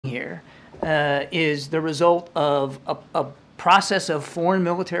here is the result of a process of foreign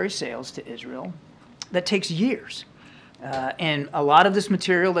military sales to Israel that takes years. And a lot of this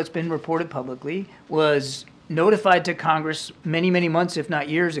material that's been reported publicly was notified to Congress many, many months, if not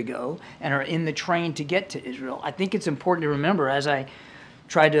years ago, and are in the train to get to Israel. I think it's important to remember, as I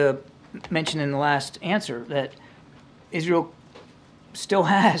tried to mention in the last answer, that Israel still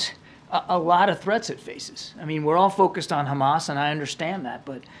has a lot of threats it faces. I mean, we're all focused on Hamas, and I understand that,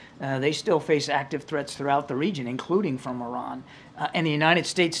 but they still face active threats throughout the region, including from Iran. And the United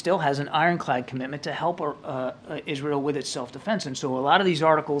States still has an ironclad commitment to help Israel with its self-defense. And so a lot of these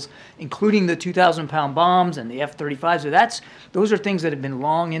articles, including the 2,000-pound bombs and the F-35s, those are things that have been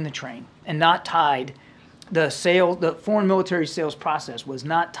long in the train and not tied. The foreign military sales process was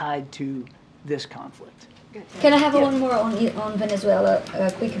not tied to this conflict. Can I have one more on Venezuela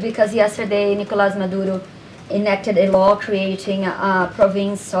quick? Because yesterday Nicolás Maduro enacted a law creating a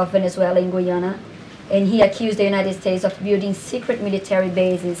province of Venezuela in Guyana, and he accused the United States of building secret military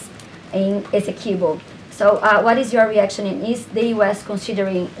bases in Essequibo. So what is your reaction, and is the U.S.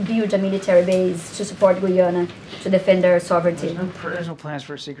 considering build a military base to support Guyana to defend their sovereignty? There's no plans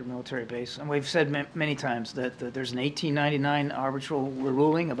for a secret military base. And we've said many times that there's an 1899 arbitral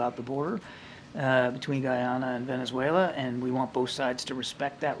ruling about the border between Guyana and Venezuela, and we want both sides to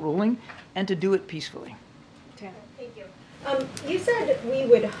respect that ruling and to do it peacefully. Thank you. You said we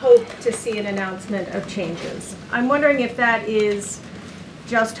would hope to see an announcement of changes. I'm wondering if that is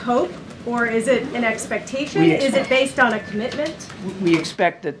just hope, or is it an expectation? Is it based on a commitment? We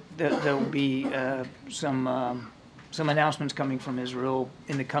expect that there will be some announcements coming from Israel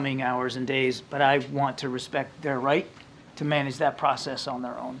in the coming hours and days, but I want to respect their right to manage that process on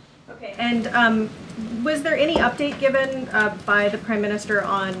their own. Okay. And was there any update given by the Prime Minister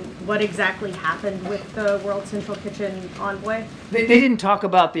on what exactly happened with the World Central Kitchen envoy? They didn't talk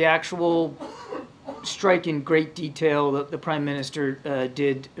about the actual strike in great detail. The Prime Minister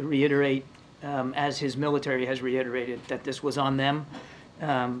did reiterate, as his military has reiterated, that this was on them,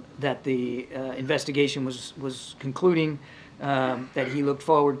 that the investigation was concluding, that he looked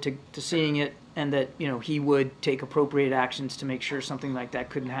forward to seeing it, and that he would take appropriate actions to make sure something like that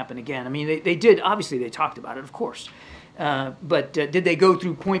couldn't happen again. I mean, they did, obviously they talked about it, of course. But did they go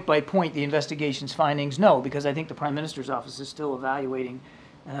through point by point the investigation's findings? No, because I think the Prime Minister's office is still evaluating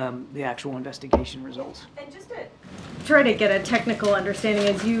the actual investigation results. And just to try to get a technical understanding,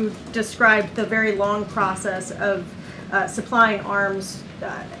 as you described the very long process of supplying arms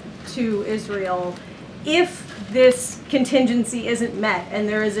to Israel, if this contingency isn't met and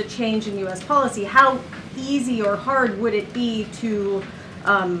there is a change in U.S. policy, how easy or hard would it be to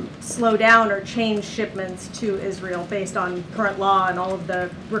slow down or change shipments to Israel based on current law and all of the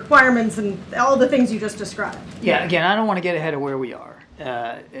requirements and all the things you just described? Yeah, again, I don't want to get ahead of where we are.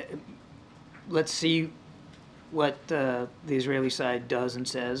 Let's see what the Israeli side does and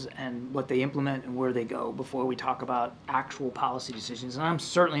says and what they implement and where they go before we talk about actual policy decisions. And I'm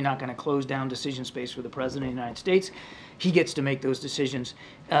certainly not going to close down decision space for the President of the United States. He gets to make those decisions.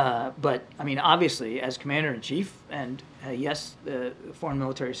 But, I mean, obviously, as Commander-in-Chief, and yes, the foreign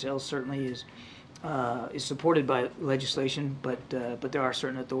military sales certainly is supported by legislation, but there are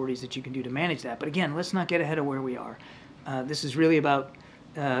certain authorities that you can do to manage that. But again, let's not get ahead of where we are. This is really about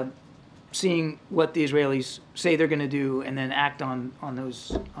seeing what the Israelis say they're going to do and then act on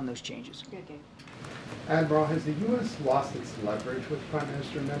those changes. Okay. Admiral, has the U.S. lost its leverage with Prime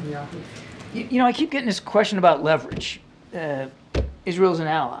Minister Netanyahu? I keep getting this question about leverage. Israel's an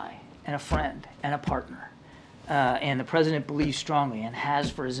ally and a friend and a partner. And the President believes strongly and has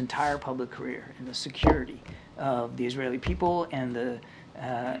for his entire public career in the security of the Israeli people and the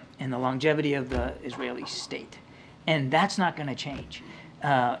longevity of the Israeli state. And that's not going to change.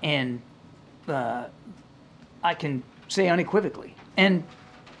 I can say unequivocally, and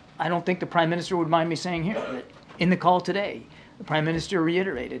I don't think the Prime Minister would mind me saying here, that in the call today, the Prime Minister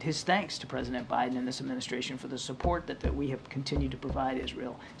reiterated his thanks to President Biden and this administration for the support that we have continued to provide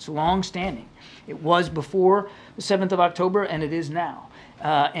Israel. It's long-standing. It was before the 7th of October, and it is now.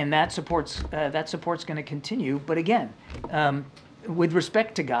 And that support's going to continue. But again, with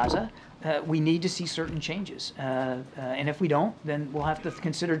respect to Gaza, we need to see certain changes. And if we don't, then we'll have to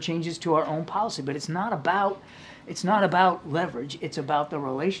consider changes to our own policy. But it's not about leverage. It's about the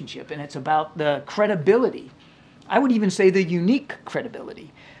relationship, and it's about the credibility. I would even say the unique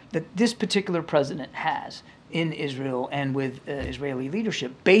credibility that this particular president has in Israel and with Israeli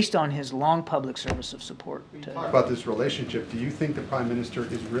leadership based on his long public service of support. When you talk about this relationship, do you think the Prime Minister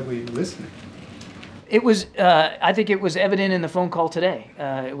is really listening? It was. I think it was evident in the phone call today.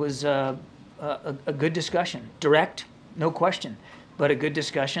 It was a good discussion, direct, no question. but a good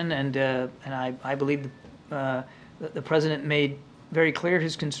discussion, and I believe the president made very clear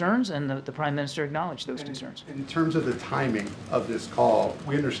his concerns, and the prime minister acknowledged those concerns. In terms of the timing of this call,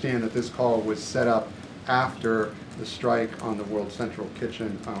 we understand that this call was set up after the strike on the World Central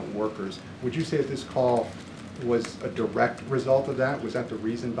Kitchen workers. Would you say that this call was a direct result of that? Was that the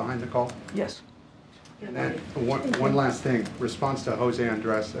reason behind the call? Yes. And then one last thing, response to Jose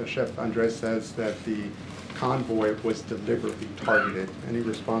Andres, Chef Andres says that the convoy was deliberately targeted. Any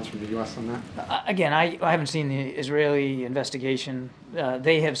response from the U.S. on that? Again, I haven't seen the Israeli investigation.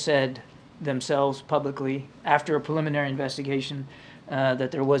 They have said themselves publicly, after a preliminary investigation,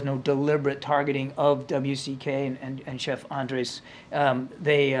 that there was no deliberate targeting of WCK and Chef Andres.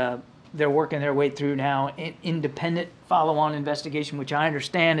 They're working their way through now an independent follow-on investigation, which I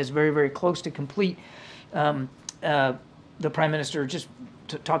understand is very, very close to complete. The Prime Minister just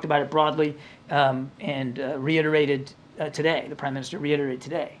talked about it broadly and reiterated today, the Prime Minister reiterated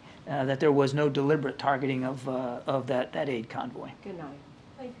today, that there was no deliberate targeting of that aid convoy. Good night.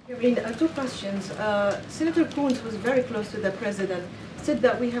 Thank you, Karine. Two questions. Senator Coons was very close to the president, said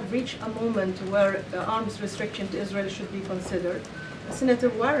that we have reached a moment where arms restriction to Israel should be considered. Senator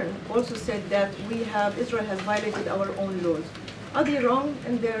Warren also said that Israel has violated our own laws. Are they wrong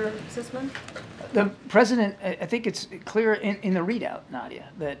in their assessment? The president, I think it's clear in the readout, Nadia,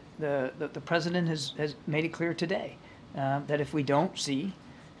 that the president has made it clear today that if we don't see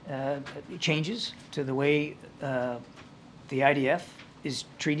changes to the way the IDF is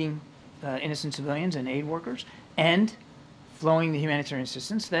treating innocent civilians and aid workers and flowing the humanitarian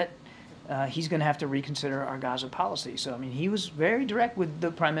assistance, that he's going to have to reconsider our Gaza policy. So, I mean, he was very direct with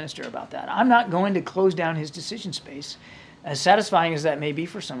the Prime Minister about that. I'm not going to close down his decision space. As satisfying as that may be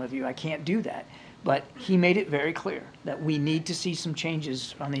for some of you, I can't do that. But he made it very clear that we need to see some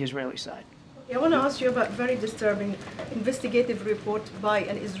changes on the Israeli side. I want to ask you about a very disturbing investigative report by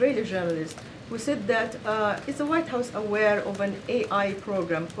an Israeli journalist who said that is the White House aware of an AI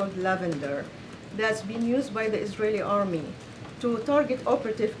program called Lavender that's been used by the Israeli army to target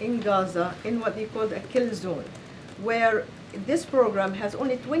operatives in Gaza in what they call a kill zone, where this program has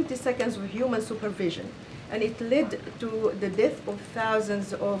only 20 seconds of human supervision, and it led to the death of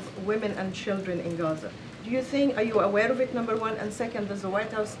thousands of women and children in Gaza. Are you aware of it, number one? And second, does the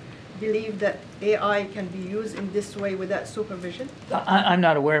White House believe that AI can be used in this way without supervision? I'm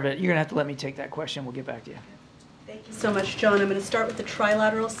not aware of it. You're going to have to let me take that question. We'll get back to you. Thank you so much, John. I'm going to start with the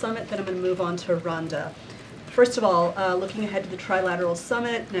Trilateral Summit, then I'm going to move on to Rwanda. First of all, looking ahead to the Trilateral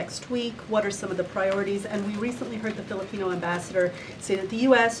Summit next week, what are some of the priorities? And we recently heard the Filipino ambassador say that the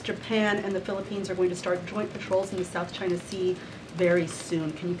U.S., Japan, and the Philippines are going to start joint patrols in the South China Sea very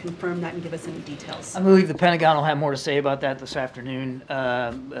soon. Can you confirm that and give us any details? I believe the Pentagon will have more to say about that this afternoon.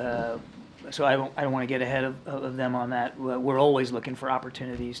 So I don't want to get ahead of them on that. We're always looking for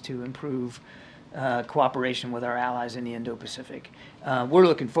opportunities to improve cooperation with our allies in the Indo-Pacific. We're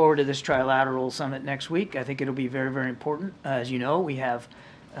looking forward to this trilateral summit next week. I think it'll be very, very important. As you know, we have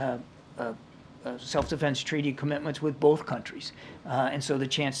self-defense treaty commitments with both countries. And so the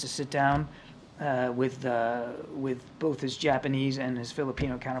chance to sit down with both his Japanese and his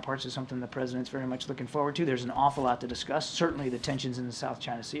Filipino counterparts is something the president's very much looking forward to. There's an awful lot to discuss. Certainly the tensions in the South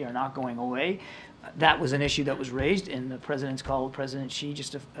China Sea are not going away. That was an issue that was raised in the president's call with President Xi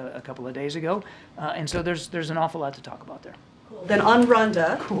just a couple of days ago. And so there's an awful lot to talk about there. Cool. Then on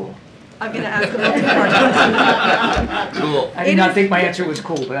Rwanda, Cool. I'm going to ask a multi-part question. Cool. I did not think my answer was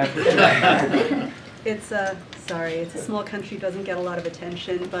cool, but I appreciate it. It's a small country, doesn't get a lot of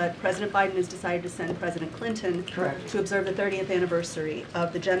attention, but President Biden has decided to send President Clinton Correct. to observe the 30th anniversary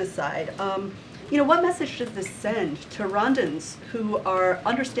of the genocide. What message does this send to Rwandans who are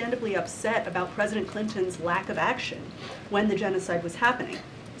understandably upset about President Clinton's lack of action when the genocide was happening?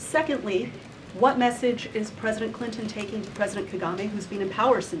 Secondly, what message is President Clinton taking to President Kagame, who's been in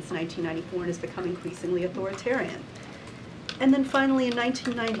power since 1994 and has become increasingly authoritarian? And then finally, in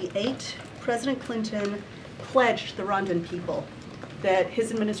 1998, President Clinton pledged the Rwandan people that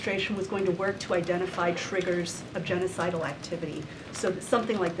his administration was going to work to identify triggers of genocidal activity so that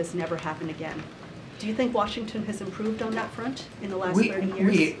something like this never happened again. Do you think Washington has improved on that front in the last 30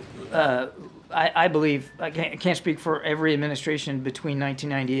 years? I believe, I can't speak for every administration between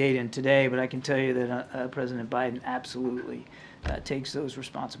 1998 and today, but I can tell you that President Biden absolutely takes those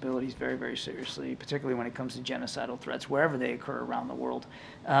responsibilities very, very seriously, particularly when it comes to genocidal threats, wherever they occur around the world.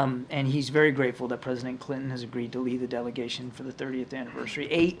 And he's very grateful that President Clinton has agreed to lead the delegation for the 30th anniversary.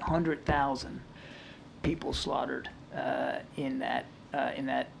 800,000 people slaughtered in that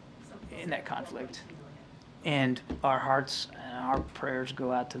conflict. And our hearts and our prayers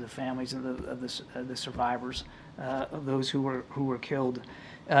go out to the families of the survivors of those who were killed.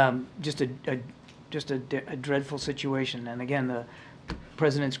 Just a dreadful situation. And again, the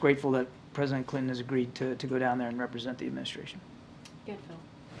president's grateful that President Clinton has agreed to go down there and represent the administration. Good, Phil.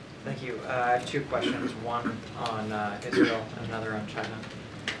 Thank you. I have two questions, one on Israel and another on China.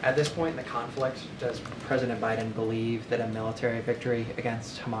 At this point in the conflict, does President Biden believe that a military victory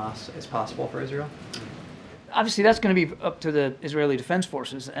against Hamas is possible for Israel? Obviously, that's going to be up to the Israeli Defense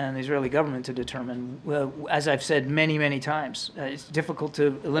Forces and the Israeli government to determine. As I've said many, many times, it's difficult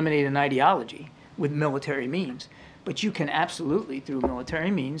to eliminate an ideology with military means, but you can absolutely, through military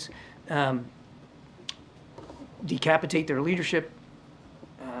means, decapitate their leadership,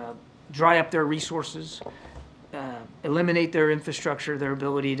 dry up their resources, eliminate their infrastructure, their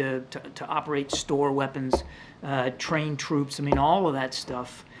ability to operate, store weapons, train troops. I mean, all of that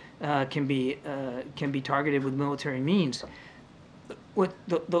stuff can be targeted with military means.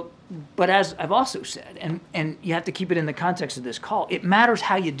 But as I've also said, and you have to keep it in the context of this call, it matters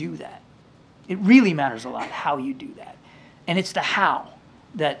how you do that. It really matters a lot how you do that. And it's the how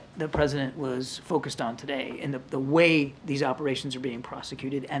that the president was focused on today, and the way these operations are being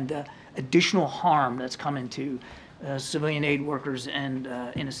prosecuted, and the additional harm that's coming to civilian aid workers and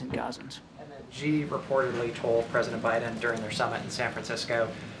innocent Gazans. And then Xi reportedly told President Biden during their summit in San Francisco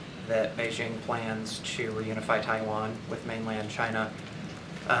that Beijing plans to reunify Taiwan with mainland China.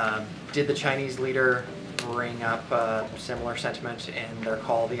 Did the Chinese leader bring up similar sentiment in their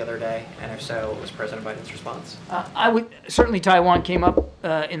call the other day? And if so, what was President Biden's response? Certainly Taiwan came up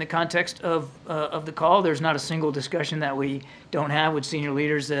in the context of the call. There's not a single discussion that we don't have with senior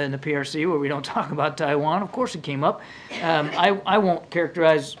leaders in the PRC where we don't talk about Taiwan. Of course it came up. I won't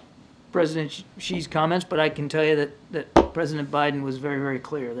characterize President Xi's comments, but I can tell you that President Biden was very, very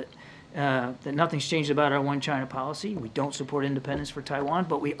clear that nothing's changed about our one China policy. We don't support independence for Taiwan,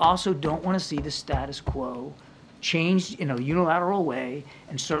 but we also don't want to see the status quo changed in a unilateral way,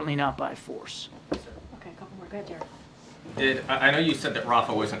 and certainly not by force. Okay, a couple more. Go ahead, Derek. I know you said that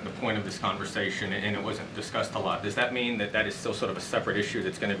Rafah wasn't the point of this conversation and it wasn't discussed a lot. Does that mean that that is still sort of a separate issue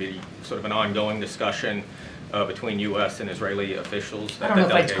that's going to be sort of an ongoing discussion between U.S. and Israeli officials? I don't know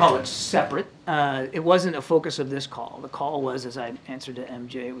if I'd call it separate. It wasn't a focus of this call. The call was, as I answered to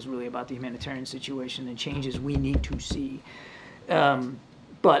MJ, it was really about the humanitarian situation and changes we need to see.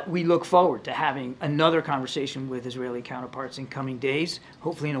 But we look forward to having another conversation with Israeli counterparts in coming days,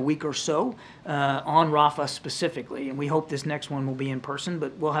 hopefully in a week or so, on Rafah specifically. And we hope this next one will be in person,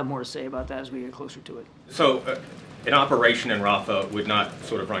 but we'll have more to say about that as we get closer to it. So an operation in Rafah would not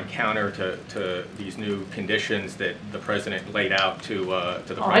sort of run counter to these new conditions that the president laid out to the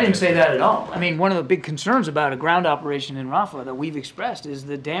president? I didn't say that at all. I mean, one of the big concerns about a ground operation in Rafah that we've expressed is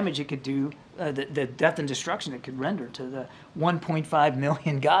the damage it could do, the death and destruction it could render to the 1.5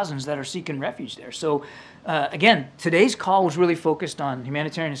 million Gazans that are seeking refuge there. So, again, today's call was really focused on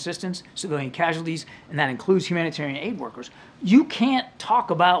humanitarian assistance, civilian casualties, and that includes humanitarian aid workers. You can't talk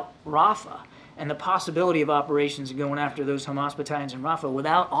about Rafah and the possibility of operations going after those Hamas battalions in Rafah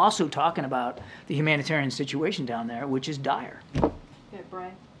without also talking about the humanitarian situation down there, which is dire. Yeah,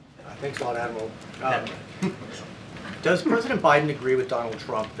 Brian. Thanks a lot, Admiral. Does President Biden agree with Donald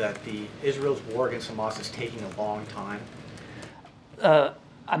Trump that Israel's war against Hamas is taking a long time?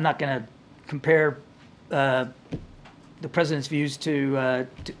 I'm not going to compare the president's views to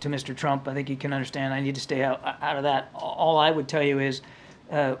Mr. Trump. I think you can understand. I need to stay out of that. All I would tell you is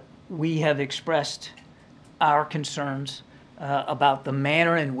we have expressed our concerns about the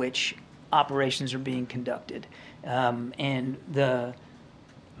manner in which operations are being conducted, and the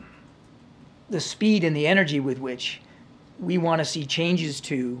speed and the energy with which we want to see changes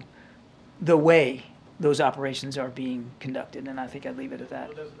to the way those operations are being conducted. And I think I'd leave it at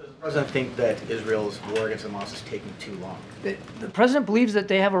that. Does the president think that Israel's war against Hamas is taking too long? The president believes that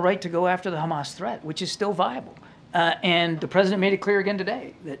they have a right to go after the Hamas threat, which is still viable. And the president made it clear again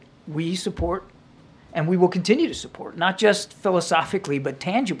today that we support, and we will continue to support, not just philosophically but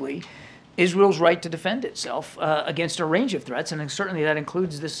tangibly, Israel's right to defend itself against a range of threats, and certainly that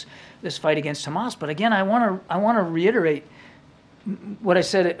includes this fight against Hamas. But again, I want to reiterate what I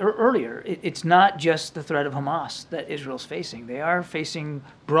said earlier. It's not just the threat of Hamas that Israel's facing. They are facing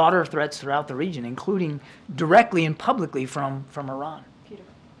broader threats throughout the region, including directly and publicly from Iran.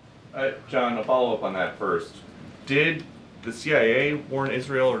 Peter. John, a follow-up on that first. Did the CIA warn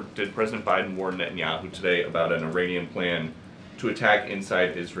Israel, or did President Biden warn Netanyahu today about an Iranian plan to attack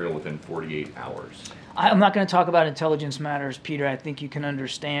inside Israel within 48 hours? I'm not going to talk about intelligence matters, Peter. I think you can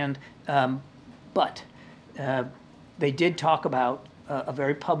understand. But they did talk about a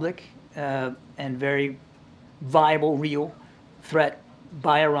very public and very viable, real threat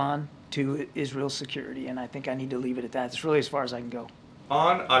by Iran to Israel's security, and I think I need to leave it at that. It's really as far as I can go.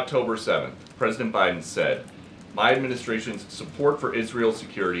 On October 7th, President Biden said, "My administration's support for Israel's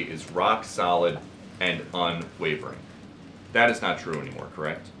security is rock solid and unwavering." That is not true anymore,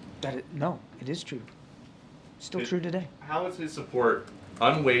 correct? No, it is true. Still true today. How is his support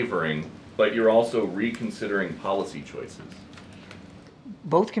unwavering, but you're also reconsidering policy choices?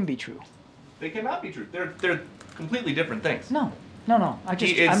 Both can be true. They cannot be true. They're completely different things. No.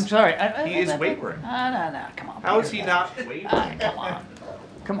 I'm sorry. He is wavering. No, come on. How is he not wavering?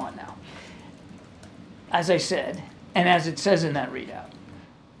 Come on now. As I said, and as it says in that readout,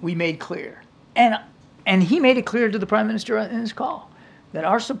 we made clear, and he made it clear to the Prime Minister in his call, that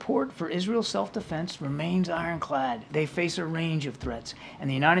our support for Israel's self-defense remains ironclad. They face a range of threats, and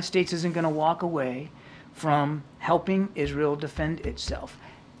the United States isn't going to walk away from helping Israel defend itself.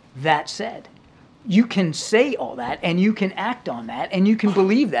 That said, you can say all that, and you can act on that, and you can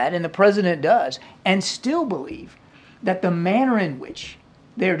believe that, and the president does, and still believe that the manner in which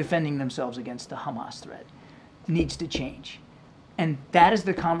they're defending themselves against the Hamas threat needs to change. And that is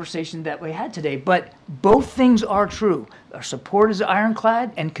the conversation that we had today. But both things are true. Our support is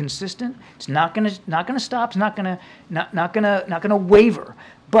ironclad and consistent. It's not going to stop. It's not going to waver.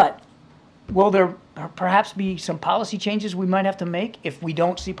 But will there perhaps be some policy changes we might have to make if we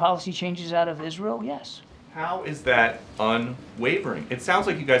don't see policy changes out of Israel? Yes. How is that unwavering? It sounds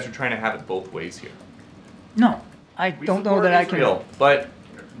like you guys are trying to have it both ways here. No, I don't know that I can. Israel, but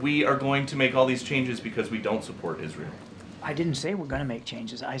we are going to make all these changes because we don't support Israel. I didn't say we're going to make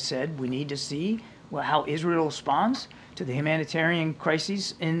changes. I said we need to see how Israel responds to the humanitarian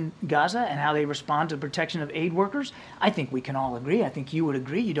crises in Gaza and how they respond to the protection of aid workers. I think we can all agree. I think you would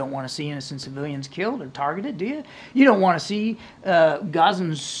agree. You don't want to see innocent civilians killed or targeted, do you? You don't want to see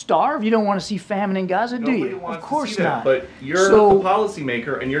Gazans starve. You don't want to see famine in Gaza, do you? Of course not. But you're the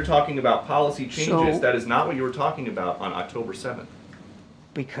policymaker, and you're talking about policy changes. That is not what you were talking about on October 7th.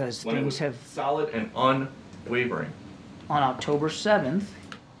 Because when things have solid and unwavering. On October 7th,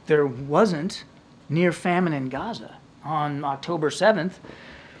 there wasn't near famine in Gaza. On October 7th,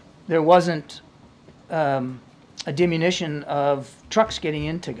 there wasn't a diminution of trucks getting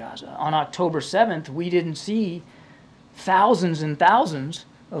into Gaza. On October 7th, we didn't see thousands and thousands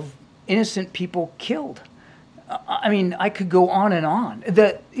of innocent people killed. I mean, I could go on and on.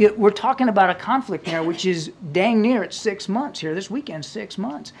 We're talking about a conflict there which is dang near at 6 months here. This weekend, 6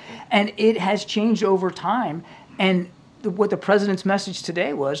 months. And it has changed over time. And what the president's message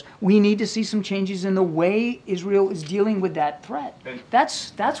today was, we need to see some changes in the way Israel is dealing with that threat.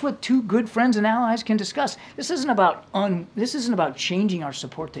 That's what two good friends and allies can discuss. This isn't about changing our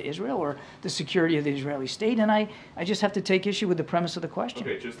support to Israel or the security of the Israeli state. And I just have to take issue with the premise of the question.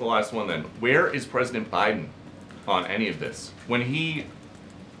 Okay, just the last one then. Where is President Biden on any of this? When he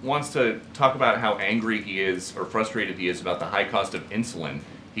wants to talk about how angry he is or frustrated he is about the high cost of insulin,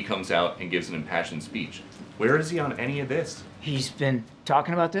 he comes out and gives an impassioned speech. Where is he on any of this? He's been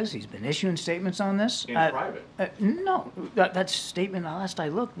talking about this. He's been issuing statements on this. In private? No, that statement, last I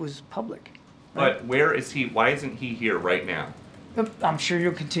looked, was public. But where is he? Why isn't he here right now? I'm sure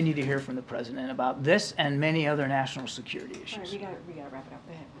you'll continue to hear from the president about this and many other national security issues. All right, we gotta wrap it up.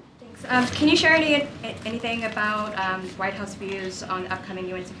 Go ahead. Thanks. Can you share anything about White House views on the upcoming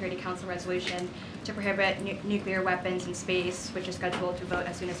UN Security Council resolution to prohibit nuclear weapons in space, which is scheduled to vote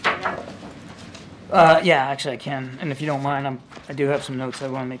as soon as Friday? Yeah, actually I can. And if you don't mind, I do have some notes. I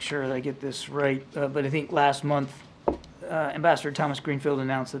want to make sure that I get this right. But I think last month, Ambassador Thomas Greenfield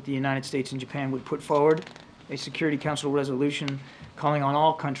announced that the United States and Japan would put forward a Security Council resolution calling on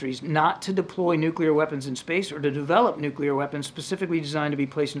all countries not to deploy nuclear weapons in space or to develop nuclear weapons specifically designed to be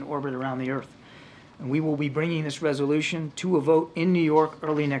placed in orbit around the Earth. And we will be bringing this resolution to a vote in New York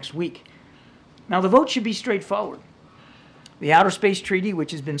early next week. Now, the vote should be straightforward. The Outer Space Treaty,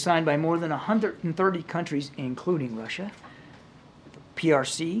 which has been signed by more than 130 countries, including Russia,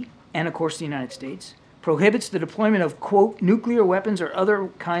 PRC, and of course the United States, prohibits the deployment of, quote, nuclear weapons or other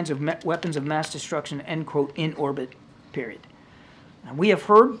kinds of weapons of mass destruction, end quote, in orbit, period. Now, we have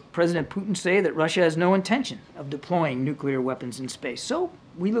heard President Putin say that Russia has no intention of deploying nuclear weapons in space. So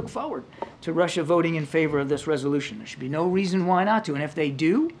we look forward to Russia voting in favor of this resolution. There should be no reason why not to. And if they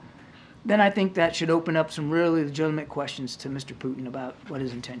do, then I think that should open up some really legitimate questions to Mr. Putin about what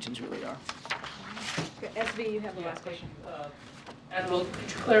his intentions really are. SV, you have the last question. Admiral,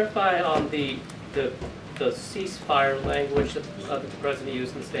 could you clarify on the ceasefire language that the president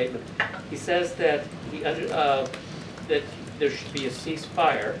used in the statement? He says that that there should be a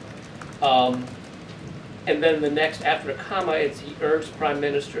ceasefire, and then the next, after a comma, he urged Prime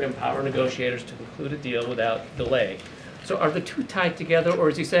Minister and power negotiators to conclude a deal without delay. So are the two tied together, or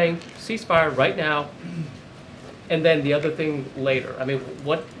is he saying ceasefire right now, and then the other thing later? I mean,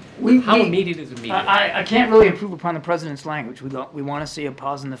 how immediate is immediate? I can't really improve upon the president's language. We want to see a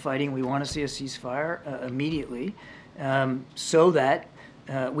pause in the fighting. We want to see a ceasefire immediately, so that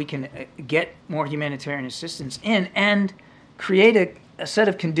we can get more humanitarian assistance in and create a set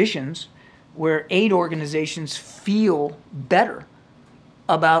of conditions where aid organizations feel better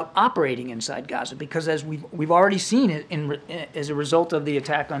about operating inside Gaza, because as we've already seen it as a result of the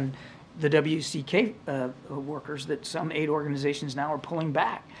attack on the WCK workers, that some aid organizations now are pulling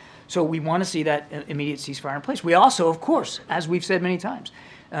back. So we want to see that immediate ceasefire in place. We also, of course, as we've said many times,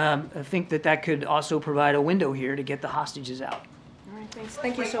 think that could also provide a window here to get the hostages out. All right, thanks.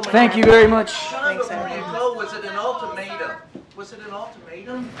 Thank you so much. Thank you very much. Sean, before you go, was it an ultimatum? Was it an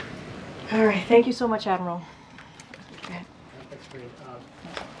ultimatum? All right, thank you so much, Admiral.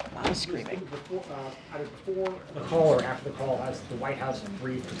 He's screaming. Either before the call or after the call, has the White House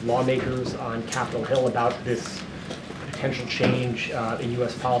briefed lawmakers on Capitol Hill about this potential change in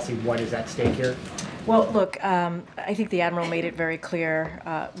U.S. policy? What is at stake here? Well, look, I think the Admiral made it very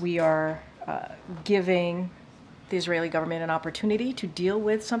clear. We are giving the Israeli government an opportunity to deal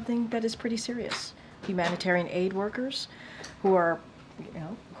with something that is pretty serious. Humanitarian aid workers who are,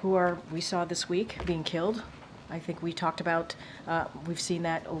 we saw this week being killed. I think we talked about, we've seen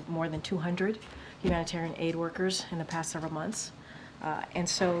that more than 200 humanitarian aid workers in the past several months. And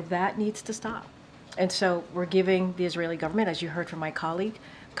so that needs to stop. And so we're giving the Israeli government, as you heard from my colleague,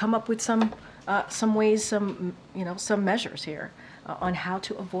 come up with some ways, some measures here on how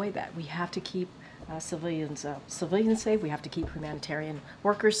to avoid that. We have to keep civilians safe. We have to keep humanitarian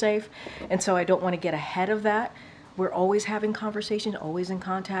workers safe. And so I don't want to get ahead of that. We're always having conversation, always in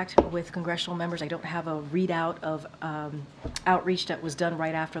contact with congressional members. I don't have a readout of outreach that was done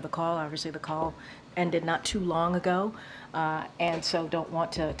right after the call. Obviously, the call ended not too long ago, and so don't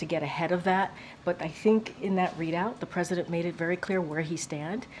want to get ahead of that. But I think in that readout, the president made it very clear where he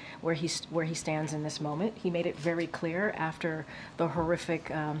stands in this moment. He made it very clear after the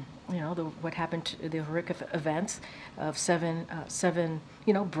horrific, what happened, the horrific events of seven,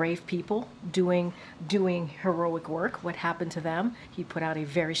 brave people doing heroic work. What happened to them? He put out a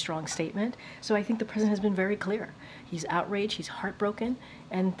very strong statement. So I think the president has been very clear. He's outraged. He's heartbroken,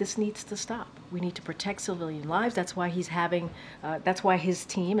 and this needs to stop. We need to protect civilian lives. That's why that's why his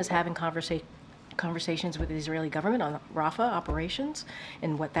team is having conversations with the Israeli government on Rafah operations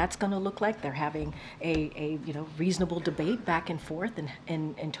and what that's going to look like. They're having a reasonable debate back and forth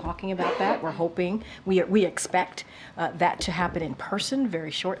and talking about that. We're hoping, we expect that to happen in person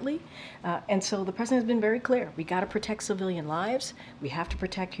very shortly. And so the president has been very clear. We got to protect civilian lives. We have to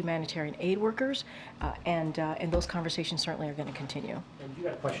protect humanitarian aid workers, and those conversations certainly are going to continue. And you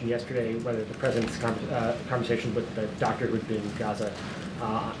got a question yesterday whether the president's conversation with the doctor who'd been in Gaza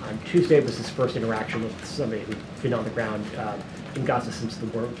on Tuesday was his first interaction with somebody who'd been on the ground in Gaza since the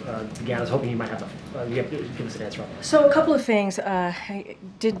war began. I was hoping you might have give us an answer on that. So a couple of things. I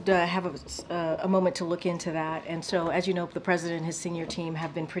did have a moment to look into that. And so, as you know, the president and his senior team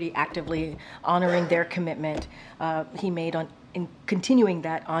have been pretty actively honoring their commitment he made in continuing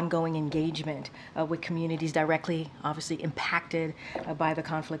that ongoing engagement with communities directly, obviously impacted by the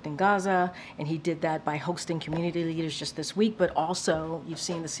conflict in Gaza. And he did that by hosting community leaders just this week, but also you've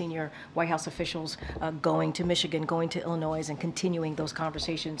seen the senior White House officials going to Michigan, going to Illinois, and continuing those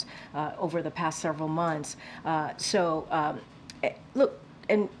conversations over the past several months. Look,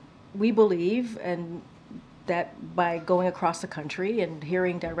 and we believe that by going across the country and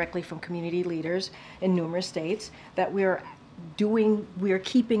hearing directly from community leaders in numerous states, that we are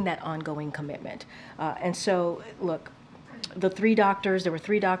keeping that ongoing commitment. And so, look, there were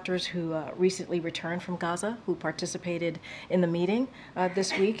three doctors who recently returned from Gaza who participated in the meeting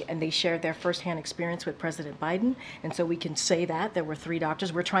this week, and they shared their firsthand experience with President Biden. And so we can say that there were three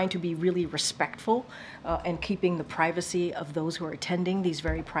doctors. We're trying to be really respectful and keeping the privacy of those who are attending these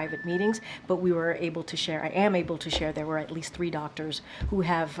very private meetings. But I am able to share there were at least three doctors who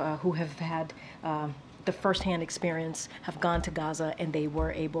have had the firsthand experience, have gone to Gaza, and they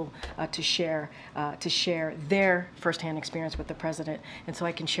were able to share their firsthand experience with the president. And so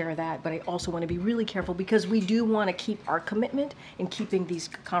I can share that, but I also want to be really careful because we do want to keep our commitment in keeping these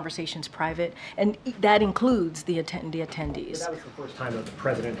conversations private, and that includes the attendees. So that was the first time that the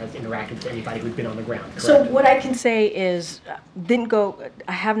president has interacted with anybody who'd been on the ground, correct? So what I can say is,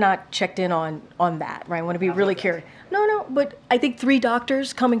 I have not checked in on that, right? I want to be really curious. No, but I think three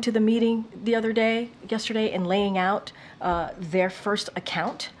doctors coming to the meeting yesterday, and laying out their first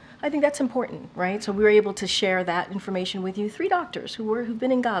account I think that's important, right? So we were able to share that information with you. 3 doctors who've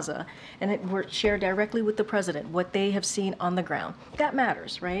been in Gaza and it were shared directly with the president what they have seen on the ground. That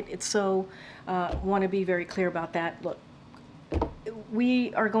matters, right? It's so want to be very clear about that. Look,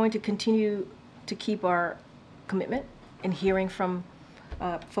 we are going to continue to keep our commitment in hearing from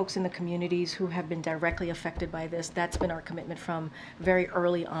folks in the communities who have been directly affected by this. That's been our commitment from very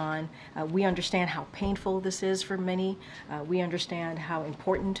early on. We understand how painful this is for many. We understand how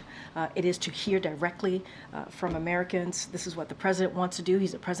important it is to hear directly from Americans. This is what the president wants to do.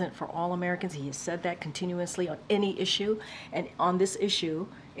 He's a president for all Americans. He has said that continuously on any issue. And on this issue,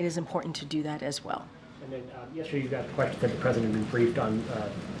 it is important to do that as well. And then yesterday you got the question that the president had been briefed on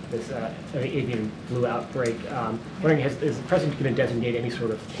this avian flu outbreak. Wondering, is the president going to designate any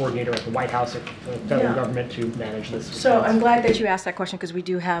sort of coordinator at the White House or the federal government to manage this? So I'm glad that you asked that question because we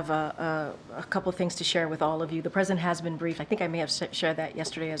do have a couple of things to share with all of you. The president has been briefed. I think I may have shared that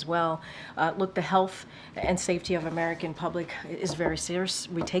yesterday as well. Look, the health and safety of American public is very serious.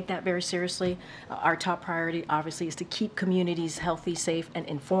 We take that very seriously. Our top priority, obviously, is to keep communities healthy, safe, and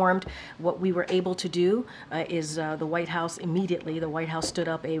informed. What we were able to do is the White House immediately, the White House stood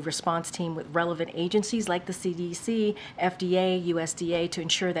up a response team with relevant agencies like the CDC, FDA, USDA to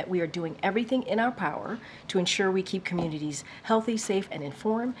ensure that we are doing everything in our power to ensure we keep communities healthy, safe, and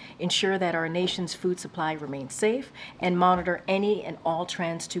informed, ensure that our nation's food supply remains safe, and monitor any and all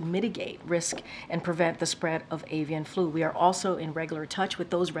trends to mitigate risk and prevent the spread of avian flu. We are also in regular touch with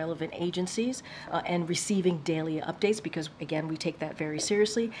those relevant agencies and receiving daily updates because, again, we take that very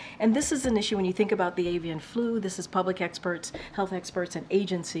seriously. And this is an issue when you think about the avian flu. This is public experts, health experts, and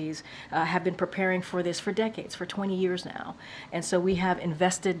agencies have been preparing for this for decades, for 20 years now. And so we have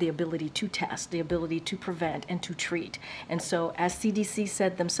invested the ability to test, the ability to prevent, and to treat. And so as CDC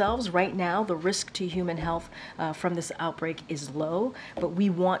said themselves, right now the risk to human health from this outbreak is low, but we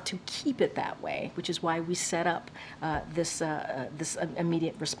want to keep it that way, which is why we set up this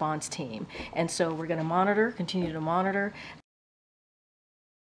immediate response team. And so we're going to monitor, continue to monitor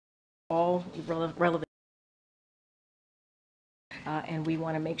all relevant. And we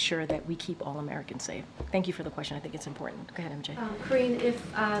want to make sure that we keep all Americans safe. Thank you for the question. I think it's important. Go ahead, MJ. Karine, if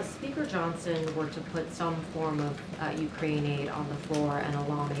Speaker Johnson were to put some form of Ukraine aid on the floor and a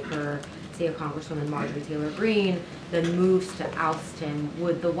lawmaker, say a Congresswoman Marjorie Taylor Greene, then moves to oust him,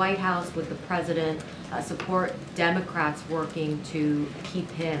 would the White House, would the president support Democrats working to keep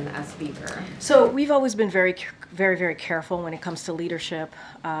him as Speaker? So we've always been very, very careful when it comes to leadership,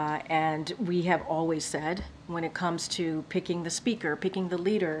 and we have always said when it comes to picking the Speaker, picking the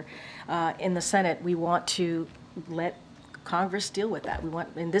leader in the Senate, we want to let Congress deal with that. We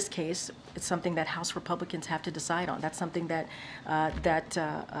want, in this case, it's something that House Republicans have to decide on. That's something that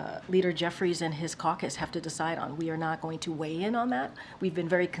Leader Jeffries and his caucus have to decide on. We are not going to weigh in on that. We've been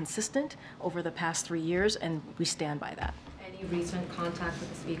very consistent over the past 3 years, and we stand by that. Any recent contact with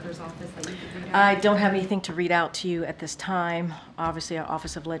the Speaker's office that you could read out? I don't have anything to read out to you at this time. Obviously, our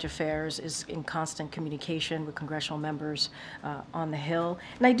Office of Leg Affairs is in constant communication with congressional members on the Hill.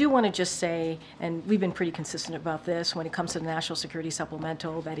 And I do want to just say, and we've been pretty consistent about this, when it comes to the National Security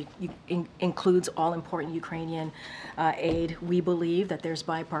Supplemental, that it includes all important Ukrainian aid. We believe that there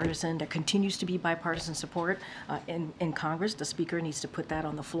continues to be bipartisan support in Congress. The Speaker needs to put that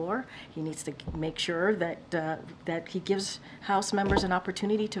on the floor. He needs to make sure that he gives House members an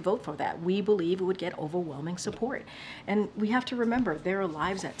opportunity to vote for that. We believe it would get overwhelming support. And we have to remember, there are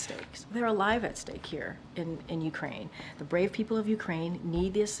lives at stake. There are lives at stake here in Ukraine. The brave people of Ukraine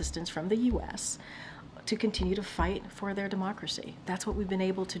need the assistance from the U.S. to continue to fight for their democracy. That's what we've been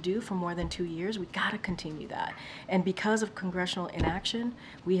able to do for more than 2 years. We got to continue that. And because of congressional inaction,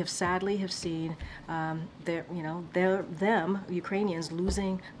 we have sadly seen Ukrainians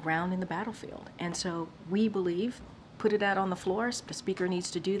losing ground in the battlefield. And so we believe, put it out on the floor. The Speaker needs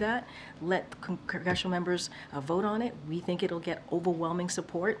to do that. Let congressional members vote on it. We think it'll get overwhelming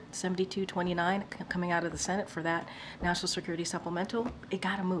support, 72-29 coming out of the Senate for that National Security Supplemental. It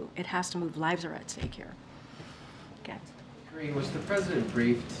got to move. It has to move. Lives are at stake here. Okay. Karine, was the president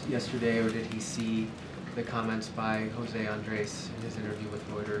briefed yesterday, or did he see the comments by Jose Andres in his interview with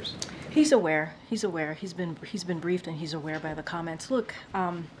Reuters? He's aware. He's aware. He's been briefed, and he's aware by the comments. Look.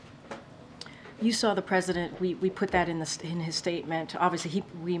 You saw the president. We put that in his statement. Obviously,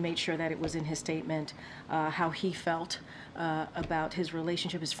 we made sure that it was in his statement how he felt about his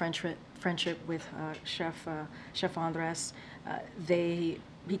relationship, his friendship with Chef Andres. He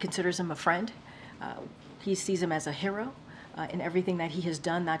considers him a friend. He sees him as a hero in everything that he has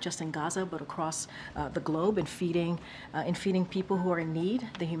done, not just in Gaza but across the globe, in feeding people who are in need.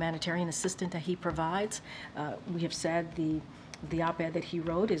 The humanitarian assistance that he provides. We have said The op-ed that he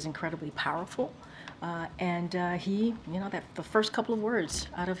wrote is incredibly powerful. He, that the first couple of words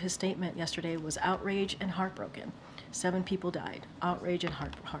out of his statement yesterday was outrage and heartbroken. 7 people died. Outrage and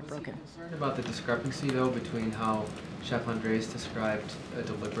heartbroken. Was he concerned about the discrepancy, though, between how Chef Andres described a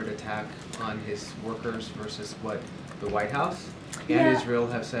deliberate attack on his workers versus what the White House and Israel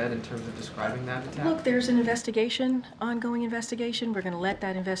have said in terms of describing that attack? Look, there's an investigation, ongoing investigation. We're going to let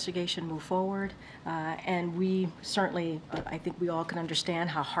that investigation move forward. And we certainly, I think we all can understand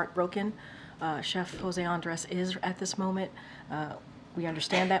how heartbroken Chef Jose Andres is at this moment. We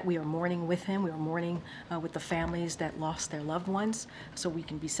understand that. We are mourning with him. We are mourning with the families that lost their loved ones, so we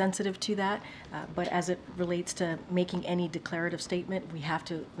can be sensitive to that. But as it relates to making any declarative statement, we have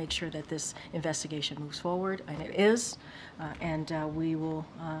to make sure that this investigation moves forward, and it is, and we will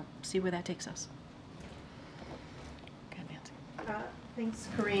see where that takes us. Okay, Nancy. Thanks,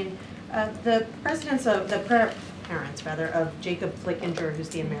 Karine. The parents of Jacob Flickinger, who's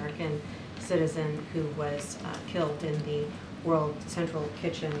the American citizen who was killed in the World Central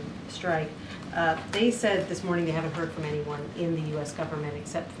Kitchen strike, they said this morning they haven't heard from anyone in the U.S. government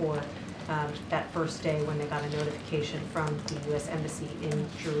except for that first day when they got a notification from the U.S. Embassy in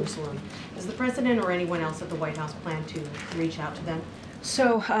Jerusalem. Does the President or anyone else at the White House plan to reach out to them?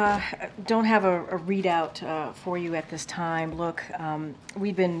 So, don't have a readout for you at this time. Look,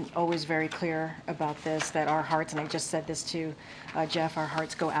 we've been always very clear about this, that our hearts, and I just said this to Jeff, our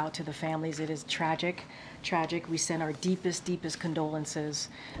hearts go out to the families. It is tragic. We send our deepest condolences,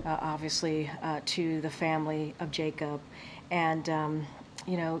 obviously, to the family of Jacob. And,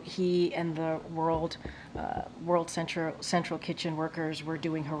 he and the World Central Kitchen workers were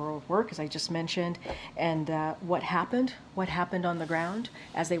doing heroic work, as I just mentioned. And what happened on the ground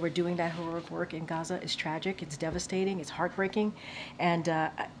as they were doing that heroic work in Gaza is tragic. It's devastating. It's heartbreaking. And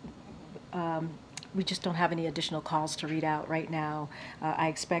we just don't have any additional calls to read out right now. I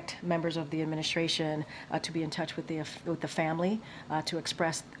expect members of the administration to be in touch with the family to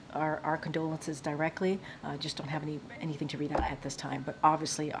express our condolences directly. Just don't have anything to read out at this time. But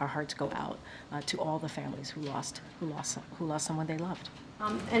obviously, our hearts go out to all the families who lost someone they loved.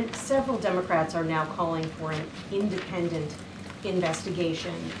 And several Democrats are now calling for an independent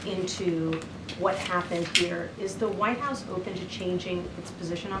investigation into what happened here. Is the White House open to changing its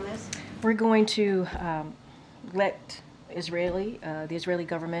position on this? We're going to let the Israeli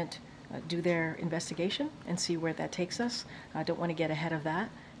government do their investigation and see where that takes us. I don't want to get ahead of that.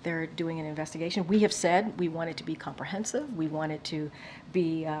 They're doing an investigation. We have said we want it to be comprehensive. We want it to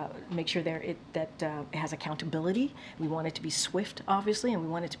be make sure that it has accountability. We want it to be swift, obviously, and we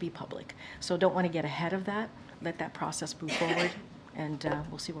want it to be public. So don't want to get ahead of that. Let that process move forward, and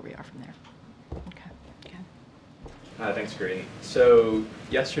we'll see where we are from there. Okay. Thanks, Karine. So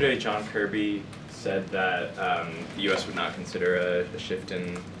yesterday, John Kirby said that the U.S. would not consider a shift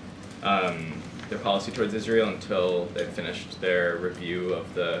in their policy towards Israel until they finished their review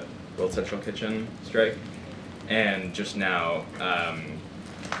of the World Central Kitchen strike. And just now,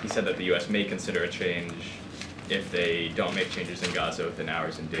 he said that the U.S. may consider a change if they don't make changes in Gaza within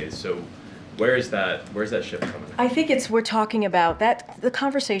hours and days. So where's that shift coming from? I think we're talking about the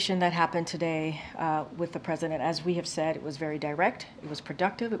conversation that happened today with the president. As we have said, it was very direct, it was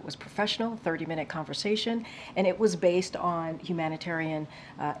productive, it was professional, 30-minute conversation, and it was based on humanitarian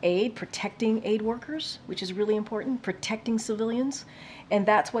aid, protecting aid workers, which is really important, protecting civilians, and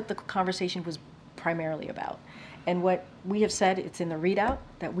that's what the conversation was primarily about. And what we have said, it's in the readout,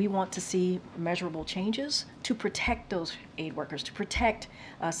 that we want to see measurable changes to protect those aid workers, to protect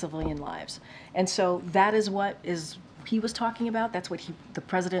civilian lives. And so that is what he was talking about. That's what the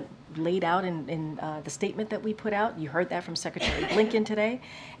president laid out in the statement that we put out. You heard that from Secretary Blinken today.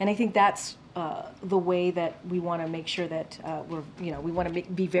 And I think that's the way that we want to make sure that we want to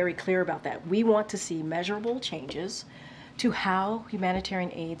be very clear about that. We want to see measurable changes to how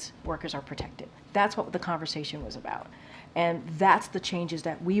humanitarian aid workers are protected. That's what the conversation was about. And that's the changes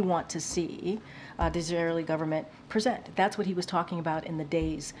that we want to see the Israeli government present. That's what he was talking about in the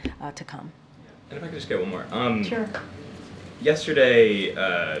days to come. And if I could just get one more. Sure. Yesterday,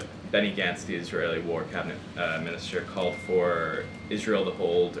 Benny Gantz, the Israeli War Cabinet Minister, called for Israel to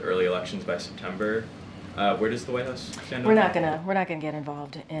hold early elections by September. Where does the White House stand on that? We're not gonna get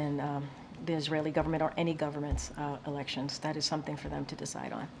involved in the Israeli government or any government's elections. That is something for them to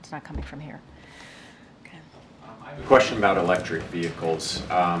decide on. It's not coming from here. Okay. I have a question about electric vehicles.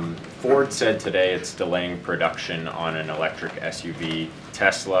 Ford said today it's delaying production on an electric SUV.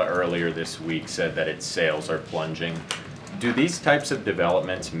 Tesla earlier this week said that its sales are plunging. Do these types of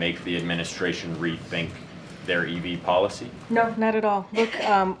developments make the administration rethink their EV policy? No, not at all. Look,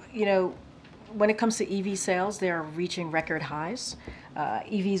 when it comes to EV sales, they're reaching record highs.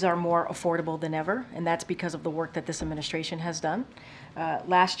 EVs are more affordable than ever, and that's because of the work that this administration has done.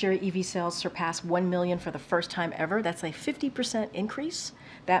 Last year, EV sales surpassed 1 million for the first time ever. That's a 50% increase.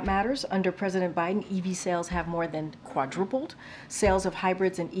 That matters. Under President Biden, EV sales have more than quadrupled. Sales of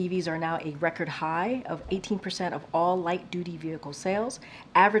hybrids and EVs are now a record high of 18% of all light-duty vehicle sales.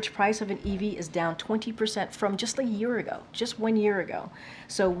 Average price of an EV is down 20% from just a year ago, just 1 year ago.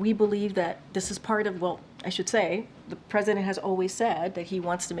 So we believe that this is part of, well, I should say, the president has always said that he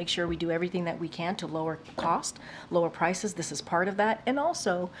wants to make sure we do everything that we can to lower cost, lower prices. This is part of that, and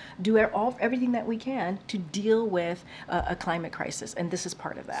also do everything that we can to deal with a climate crisis, and this is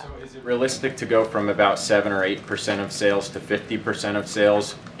part of that. So is it realistic to go from about 7 or 8% of sales to 50% of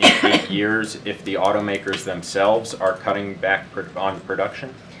sales in 8 years if the automakers themselves are cutting back on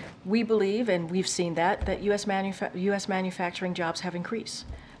production? We believe, and we've seen that U.S. manufacturing jobs have increased.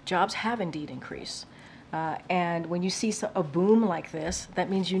 Jobs have indeed increased. And when you see a boom like this, that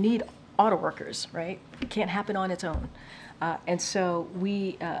means you need auto workers, right? It can't happen on its own. And so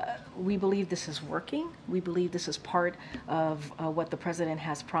we believe this is working. We believe this is part of what the president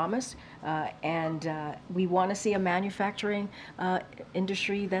has promised. And we want to see a manufacturing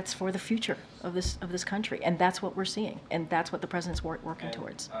industry that's for the future of this country. And that's what we're seeing. And that's what the president's working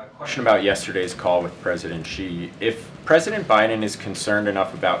towards. Question about yesterday's call with President Xi. If President Biden is concerned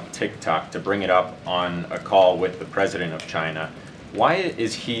enough about TikTok to bring it up on a call with the president of China, why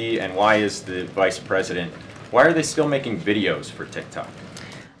is he and why is the vice president, why are they still making videos for TikTok?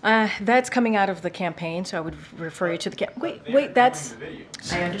 That's coming out of the campaign, so I would refer you to the wait, that's,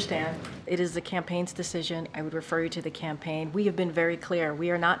 I understand. It is the campaign's decision. I would refer you to the campaign. We have been very clear. We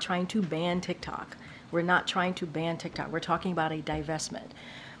are not trying to ban TikTok. We're not trying to ban TikTok. We're talking about a divestment.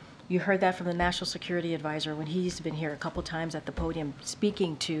 You heard that from the National Security Advisor when he's been here a couple times at the podium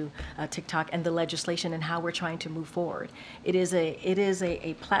speaking to TikTok and the legislation and how we're trying to move forward. It is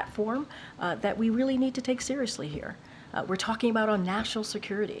a platform that we really need to take seriously here. We're talking about on national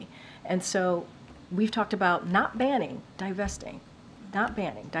security. And so we've talked about not banning, divesting. Not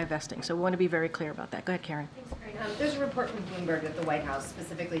banning, divesting. So we want to be very clear about that. Go ahead, Karen. There's a report from Bloomberg that the White House,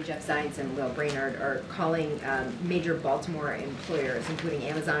 specifically Jeff Zients and Will Brainard, are calling major Baltimore employers, including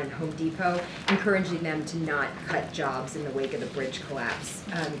Amazon and Home Depot, encouraging them to not cut jobs in the wake of the bridge collapse.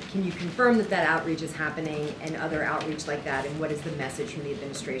 Can you confirm that that outreach is happening and other outreach like that, and what is the message from the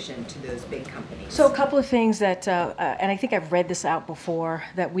administration to those big companies? So a couple of things that, and I think I've read this out before,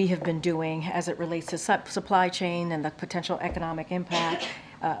 that we have been doing as it relates to supply chain and the potential economic impact.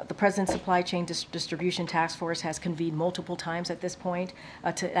 The President's Supply Chain Distribution Task Force has convened multiple times at this point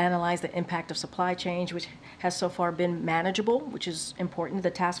to analyze the impact of supply chain, which has so far been manageable, which is important.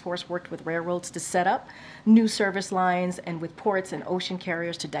 The task force worked with railroads to set up new service lines and with ports and ocean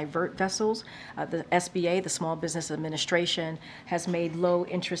carriers to divert vessels. The SBA, the Small Business Administration, has made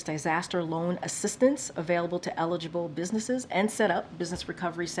low-interest disaster loan assistance available to eligible businesses and set up business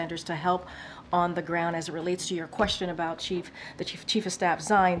recovery centers to help on the ground as it relates to your question about the Chief of Staff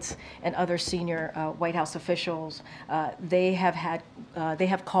Zients and other senior White House officials. They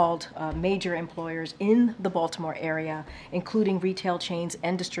have called major employers in the Baltimore area, including retail chains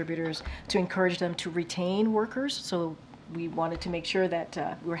and distributors, to encourage them to retain workers. So we wanted to make sure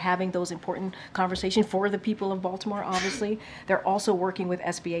that we're having those important conversations for the people of Baltimore, obviously. They're also working with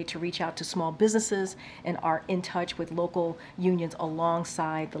SBA to reach out to small businesses and are in touch with local unions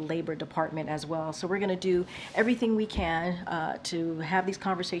alongside the Labor Department as well. So we're going to do everything we can to have these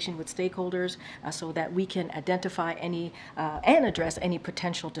conversations with stakeholders so that we can identify any and address any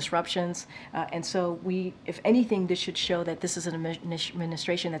potential disruptions. And so if anything, this should show that this is an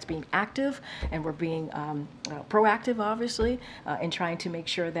administration that's being active and we're being proactive, obviously, in trying to make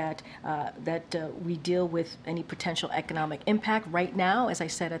sure that we deal with any potential economic impact. Right now, as I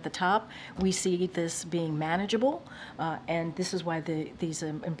said at the top, we see this being manageable, and this is why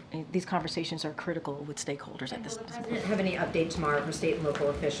these conversations are critical with stakeholders at this time. Will the President have any update tomorrow for state and local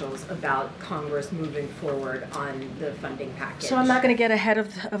officials about Congress moving forward on the funding package? So I'm not going to get ahead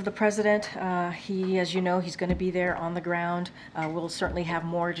of the President. He, as you know, he's going to be there on the ground. We'll certainly have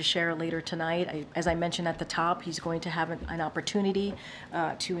more to share later tonight. As I mentioned at the top, he's going to have an opportunity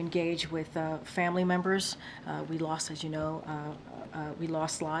to engage with family members. We lost, as you know, we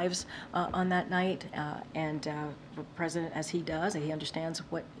lost lives on that night, and the President, as he does, and he understands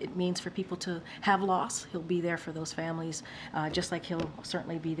what it means for people to have loss, he'll be there for those families, just like he'll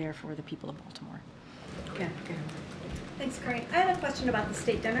certainly be there for the people of Baltimore. Okay. Thanks, Karine. I had a question about the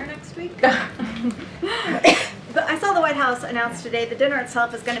state dinner next week. I saw the White House announce today the dinner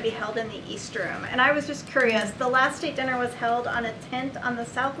itself is going to be held in the East Room. And I was just curious, the last state dinner was held on a tent on the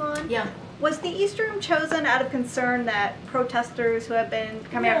South Lawn? Yeah. Was the East Room chosen out of concern that protesters who have been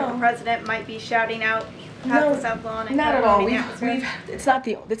coming after the president might be shouting out past the South Lawn and not at all. contaminating the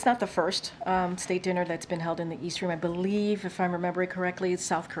atmosphere? It's not the first state dinner that's been held in the East Room. I believe, if I'm remembering correctly,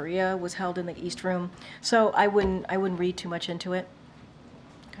 South Korea was held in the East Room. So I wouldn't read too much into it.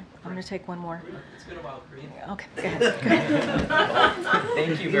 Okay, I'm going to take one more. It's been a while, Karine. Okay, go ahead.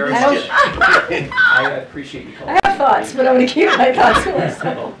 Thank you very much. I appreciate you calling. I have thoughts, but I'm going to keep my thoughts to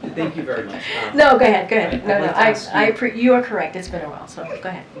myself. Thank you very much. No, go ahead. You are correct. It's been a while, so go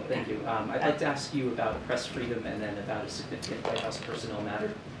ahead. Thank you. I'd like to ask you about press freedom and then about a significant White House personnel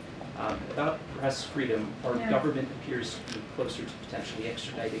matter. About press freedom, our government appears to be closer to potentially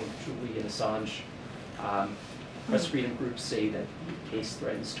extraditing Julian Assange. Press freedom groups say that the case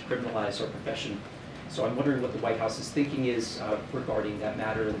threatens to criminalize our profession. So I'm wondering what the White House's thinking is regarding that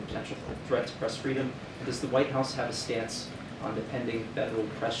matter and the potential threat to press freedom. Does the White House have a stance on the pending federal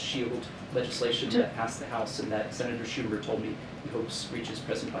press shield legislation that passed the House and that Senator Schumer told me he hopes reaches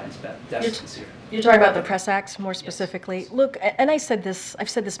President Biden's desk this year? You're talking about the Press Acts more specifically. Yes. Look, and I've said this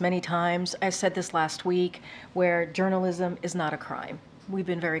many times. I said this last week, where journalism is not a crime. We've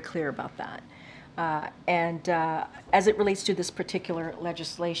been very clear about that. As it relates to this particular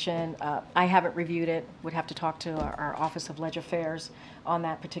legislation, I haven't reviewed it, would have to talk to our Office of Leg Affairs on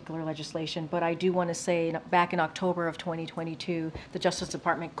that particular legislation. But I do want to say, back in October of 2022, the Justice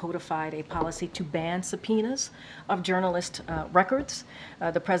Department codified a policy to ban subpoenas of journalist records.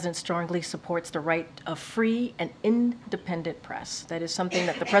 The President strongly supports the right of free and independent press. That is something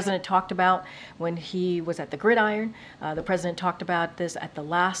that the President talked about when he was at the Gridiron. The President talked about this at the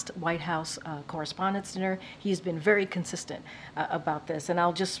last White House Correspondents' Dinner. He's been very consistent about this, and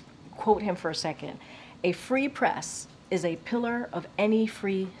I'll just quote him for a second. "A free press is a pillar of any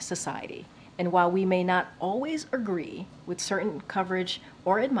free society, and while we may not always agree with certain coverage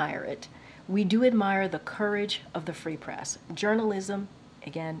or admire it, we do admire the courage of the free press. Journalism,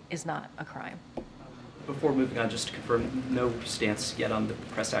 again, is not a crime." Before moving on, just to confirm, no stance yet on the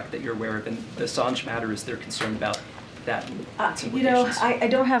Press Act that you're aware of, and the Assange matter, is there concern about that? I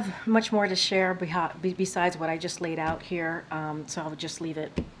don't have much more to share besides what I just laid out here, so I'll just leave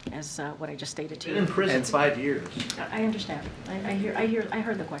it as what I just stated to you. Been in prison 5 years. I understand. I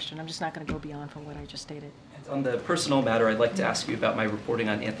heard the question. I'm just not going to go beyond from what I just stated. On the personal matter, I'd like to ask you about my reporting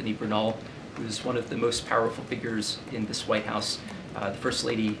on Anthony Bernal, who's one of the most powerful figures in this White House. The First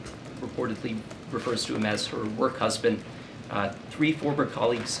Lady reportedly refers to him as her work husband. 3 former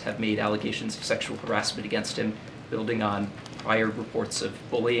colleagues have made allegations of sexual harassment against him, building on prior reports of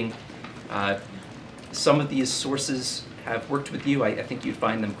bullying. Some of these sources have worked with you. I think you'd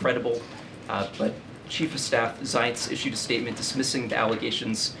find them credible, but Chief of Staff Zients issued a statement dismissing the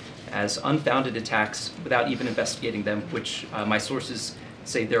allegations as unfounded attacks without even investigating them, which my sources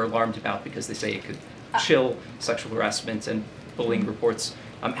say they're alarmed about because they say it could chill sexual harassment and bullying reports.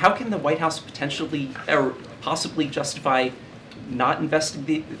 How can the White House potentially or possibly justify not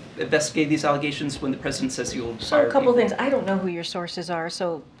investigate these allegations when the president says he'll fire So a couple people? things. I don't know who your sources are,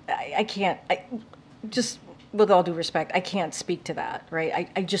 so I can't. Just with all due respect, I can't speak to that, right?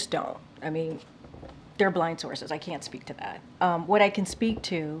 I just don't. I mean, they're blind sources. I can't speak to that. What I can speak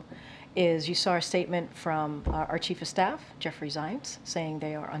to is you saw a statement from our Chief of Staff, Jeffrey Zients, saying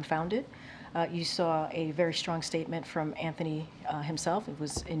they are unfounded. You saw a very strong statement from Anthony himself. It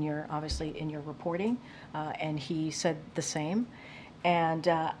was obviously in your reporting, and he said the same. And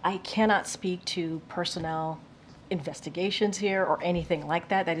I cannot speak to personnel investigations here or anything like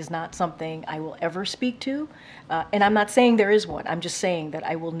that. That is not something I will ever speak to. And I'm not saying there is one. I'm just saying that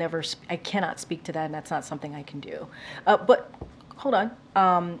I cannot speak to that, and that's not something I can do. But hold on.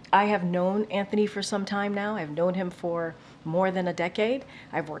 I have known Anthony for some time now. I've known him for more than a decade.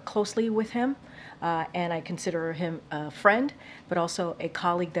 I've worked closely with him, and I consider him a friend, but also a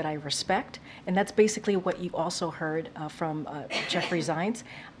colleague that I respect. And that's basically what you also heard from Jeffrey Zients.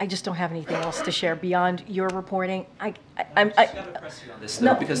 I just don't have anything else to share beyond your reporting. Because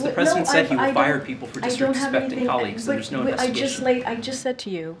the president said he would fire people for disrespecting colleagues, and there's no investigation. I just said to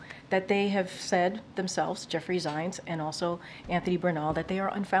you that they have said themselves, Jeffrey Zients and also Anthony Bernal, that they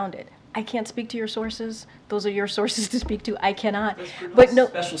are unfounded. I can't speak to your sources. Those are your sources to speak to. I cannot. But no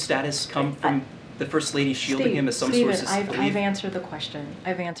special status come from the First Lady shielding him, as some sources believe? I've answered the question.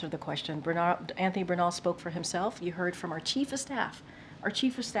 Anthony Bernal spoke for himself. You heard from our Chief of Staff,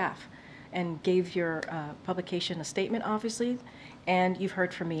 and gave your publication a statement, obviously, and you've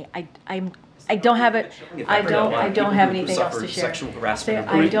heard from me. I don't have it. I don't have anything else to share.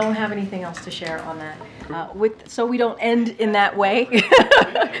 I don't have anything else to share on that. So we don't end in that way.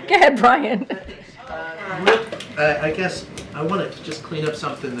 Go ahead, Brian. I guess I want to just clean up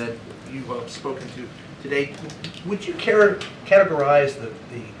something that you've spoken to today, would you categorize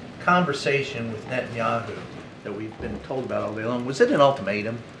the conversation with Netanyahu that we've been told about all day long? Was it an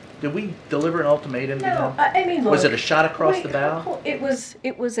ultimatum? Did we deliver an ultimatum to No, him? I mean, look, was it a shot across the bow? It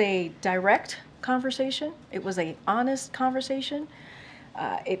was a direct conversation. It was a honest conversation.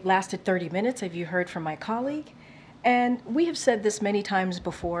 It lasted 30 minutes, as you heard from my colleague. And we have said this many times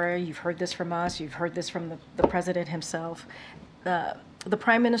before. You've heard this from us. You've heard this from the president himself. The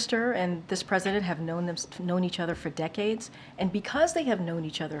prime minister and this president have known each other for decades. And because they have known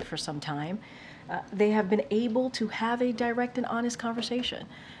each other for some time, they have been able to have a direct and honest conversation.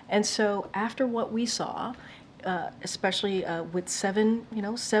 And so after what we saw, especially with seven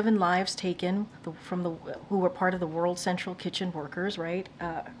lives taken who were part of the World Central Kitchen workers, right,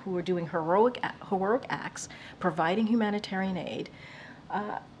 who were doing heroic acts, providing humanitarian aid.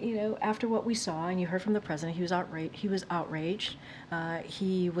 After what we saw, and you heard from the president, he was outraged.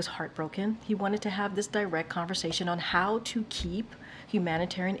 He was heartbroken. He wanted to have this direct conversation on how to keep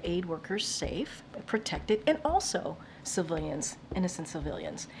humanitarian aid workers safe, protected, and also civilians, innocent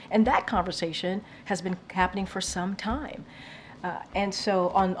civilians. And that conversation has been happening for some time. And so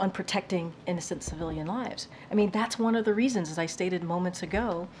on protecting innocent civilian lives. I mean, that's one of the reasons, as I stated moments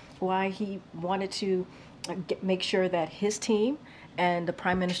ago, why he wanted to make sure that his team and the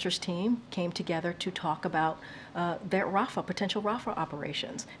Prime Minister's team came together to talk about their potential Rafah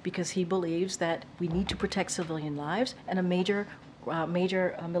operations, because he believes that we need to protect civilian lives, and a major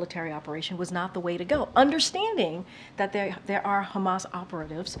military operation was not the way to go. Understanding that there are Hamas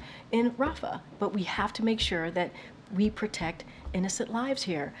operatives in Rafah, but we have to make sure that we protect innocent lives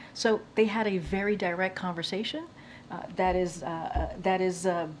here. So they had a very direct conversation. That is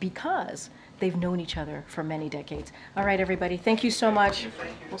because they've known each other for many decades. All right, everybody, thank you so much.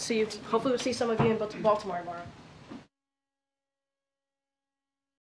 We'll see you. Hopefully, we'll see some of you in Baltimore tomorrow.